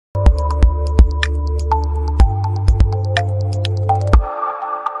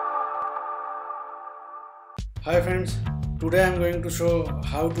Hi friends, today I am going to show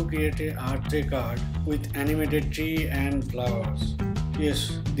how to create a art card with animated tree and flowers.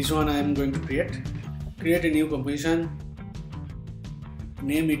 Yes, this one I am going to create. Create a new composition.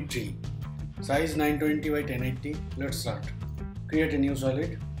 Name it tree. Size 920 by 1080. Let's start. Create a new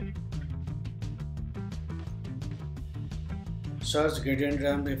solid. Search gradient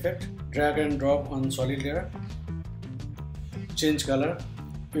ramp effect. Drag and drop on solid layer. Change color.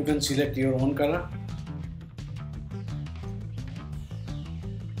 You can select your own color.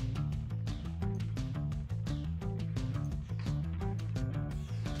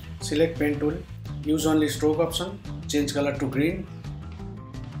 Select pen tool, use only stroke option, change color to green.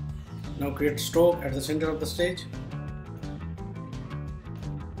 Now create stroke at the center of the stage.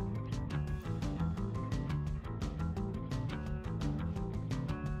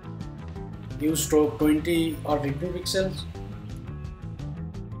 Use stroke 20 or 15 pixels.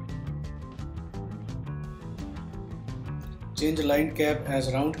 Change line cap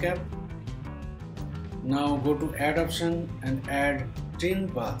as round cap. Now go to add option and add trim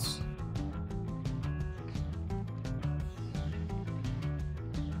paths.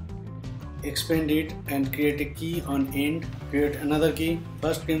 Expand it and create a key on end. Create another key.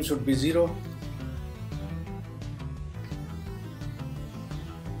 First pin should be 0.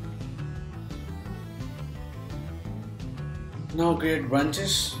 Now create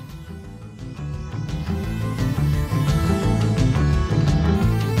branches.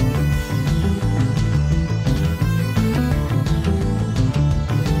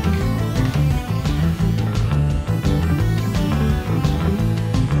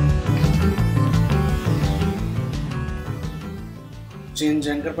 Change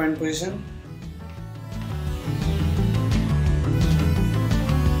anchor point position.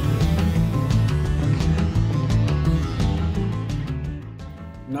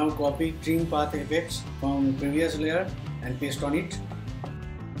 Now copy trim path effects from previous layer and paste on it.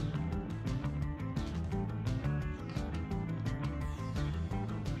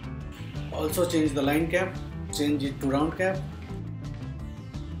 Also change the line cap, change it to round cap.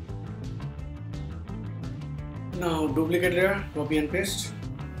 Now duplicate layer, copy and paste,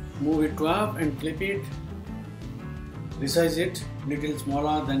 move it to up and flip it, resize it little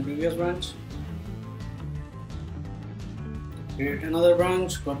smaller than previous branch. Create another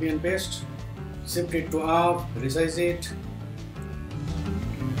branch, copy and paste, shift it to up, resize it.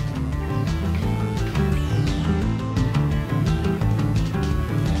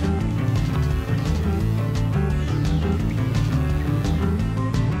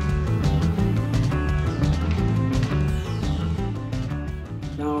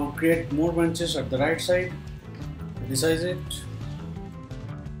 Now create more branches at the right side, resize it,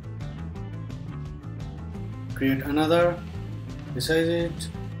 create another, resize it.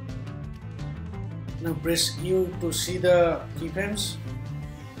 Now press U to see the keyframes.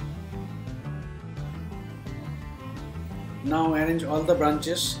 Now arrange all the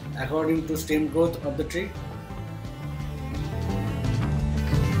branches according to stem growth of the tree.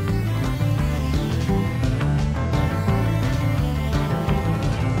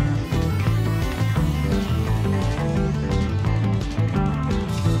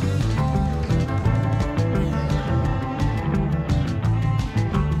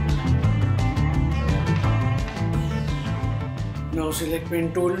 Now select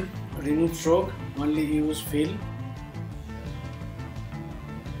pen tool, remove stroke, only use fill.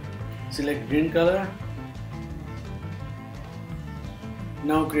 Select green color.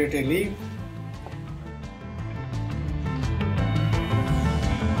 Now create a leaf.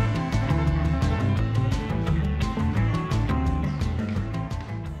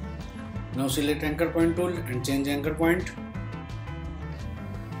 Now select anchor point tool and change anchor point.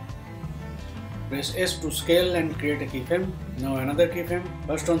 Press S to scale and create a keyframe. Now another keyframe.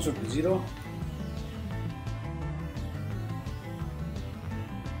 First one should be 0.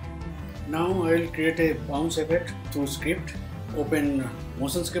 Now I will create a bounce effect through script. Open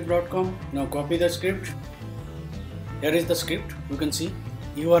motionscript.com. Now copy the script. Here is the script. You can see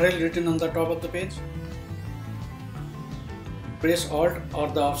URL written on the top of the page. Press Alt or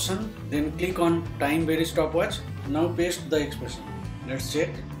the option, then click on time vary stopwatch. Now paste the expression. Let's check.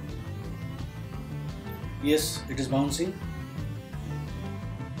 Yes, it is bouncing.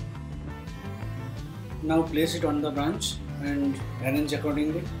 Now place it on the branch and arrange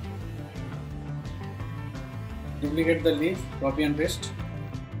accordingly. Duplicate the leaf, copy and paste,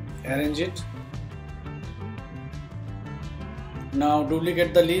 arrange it. Now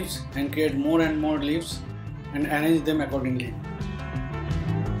duplicate the leaves and create more and more leaves and arrange them accordingly.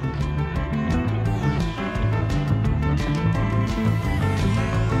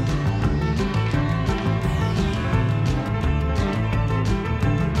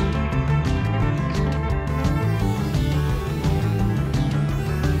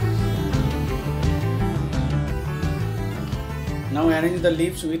 Now arrange the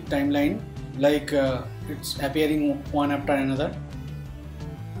leaves with timeline, like it's appearing one after another.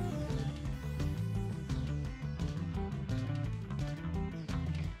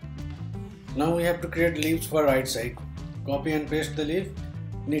 Now we have to create leaves for right side. Copy and paste the leaf.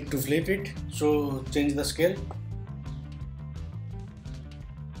 Need to flip it, so change the scale.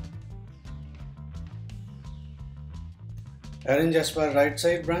 Arrange as per right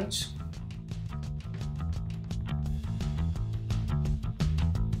side branch.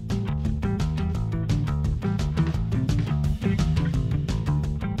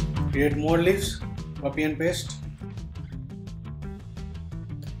 Create more leaves, copy and paste.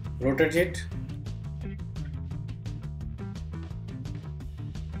 Rotate it.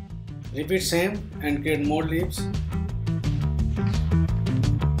 Repeat same and create more leaves.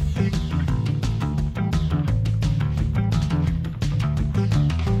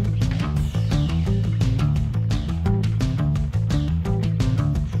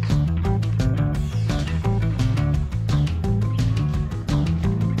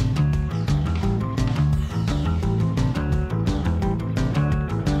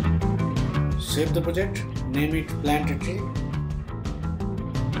 Save the project, name it Plant a Tree.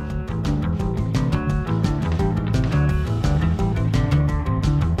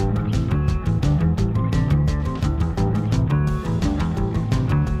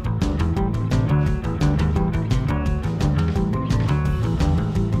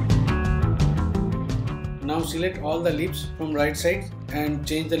 Now select all the leaves from right side and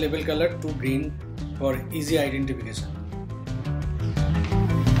change the label color to green for easy identification.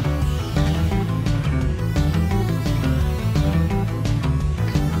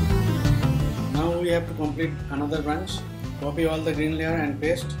 We have to complete another branch. Copy all the green layer and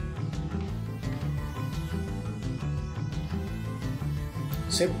paste.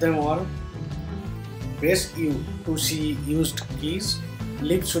 Shift them all. Press U to see used keys.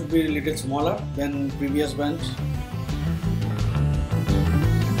 Leaves should be a little smaller than previous branch.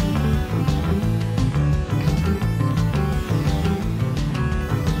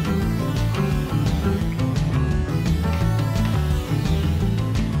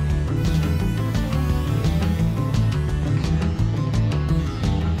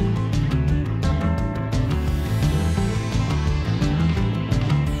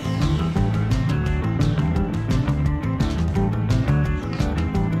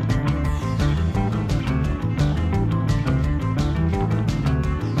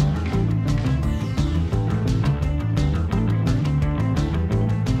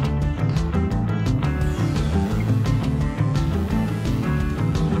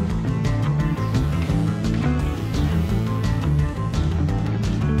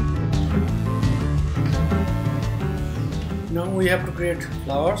 Now we have to create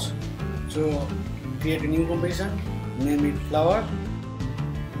flowers. So create a new composition, name it flower,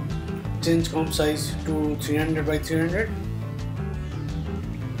 change comp size to 300 by 300.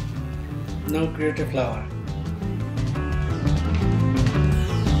 Now create a flower.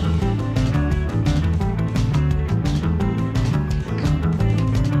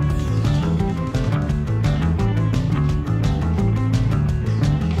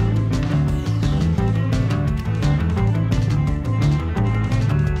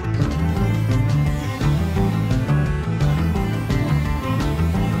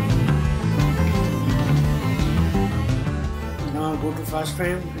 Go to fast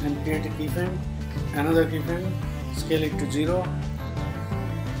frame and create a keyframe, another keyframe, scale it to 0.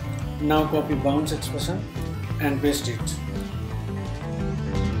 Now copy bounce expression and paste it.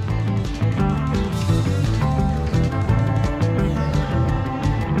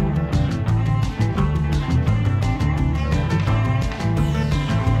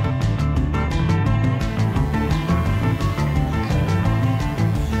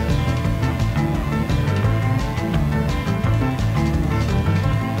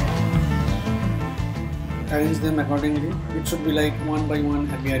 Arrange them accordingly. It should be like one by one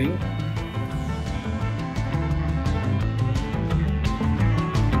appearing.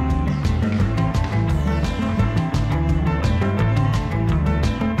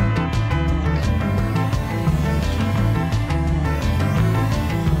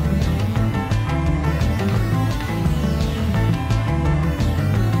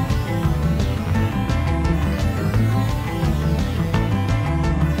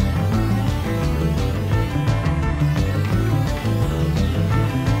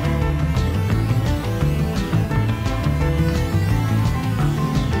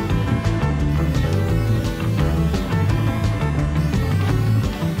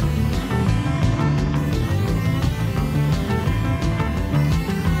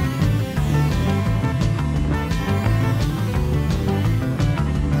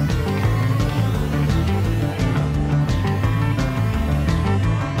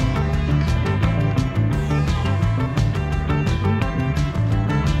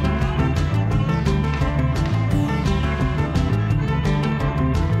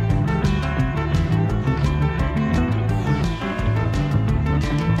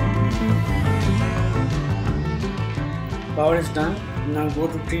 Flower is done. Now go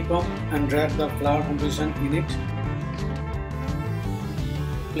to tree comp and drag the flower composition in it.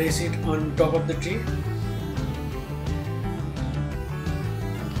 Place it on top of the tree.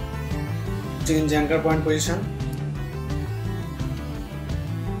 Change anchor point position.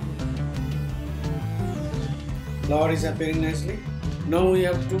 Flower is appearing nicely. Now we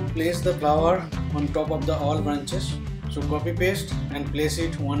have to place the flower on top of the all branches. So copy paste and place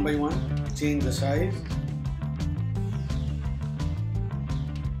it one by one. Change the size.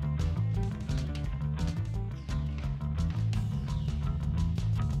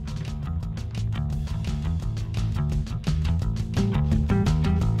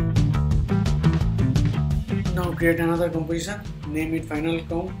 Now create another composition. Name it final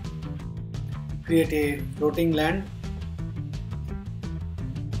comp. Create a floating land.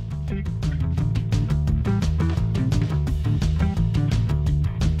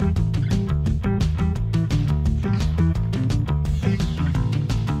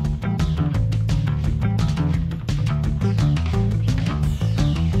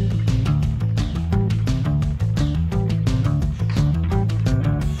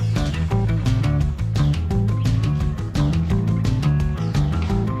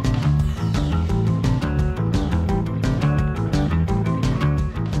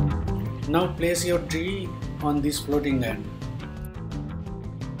 Now place your tree on this floating land.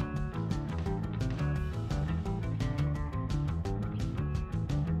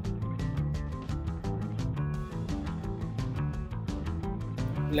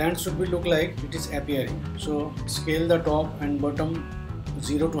 Land should be look like it is appearing. So scale the top and bottom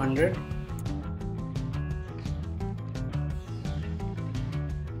 0 to 100.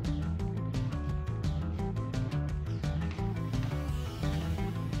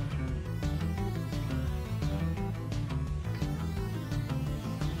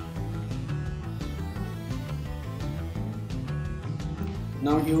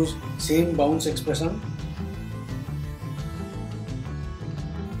 Now use same bounce expression.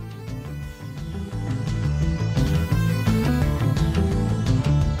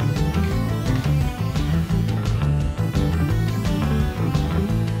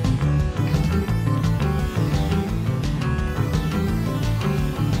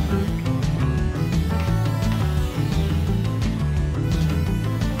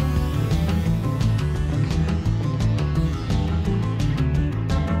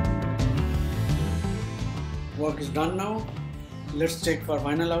 Work is done now. Let's check for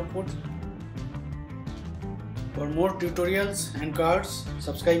final output. For more tutorials and cards,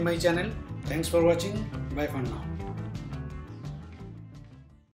 subscribe my channel. Thanks for watching. Bye for now.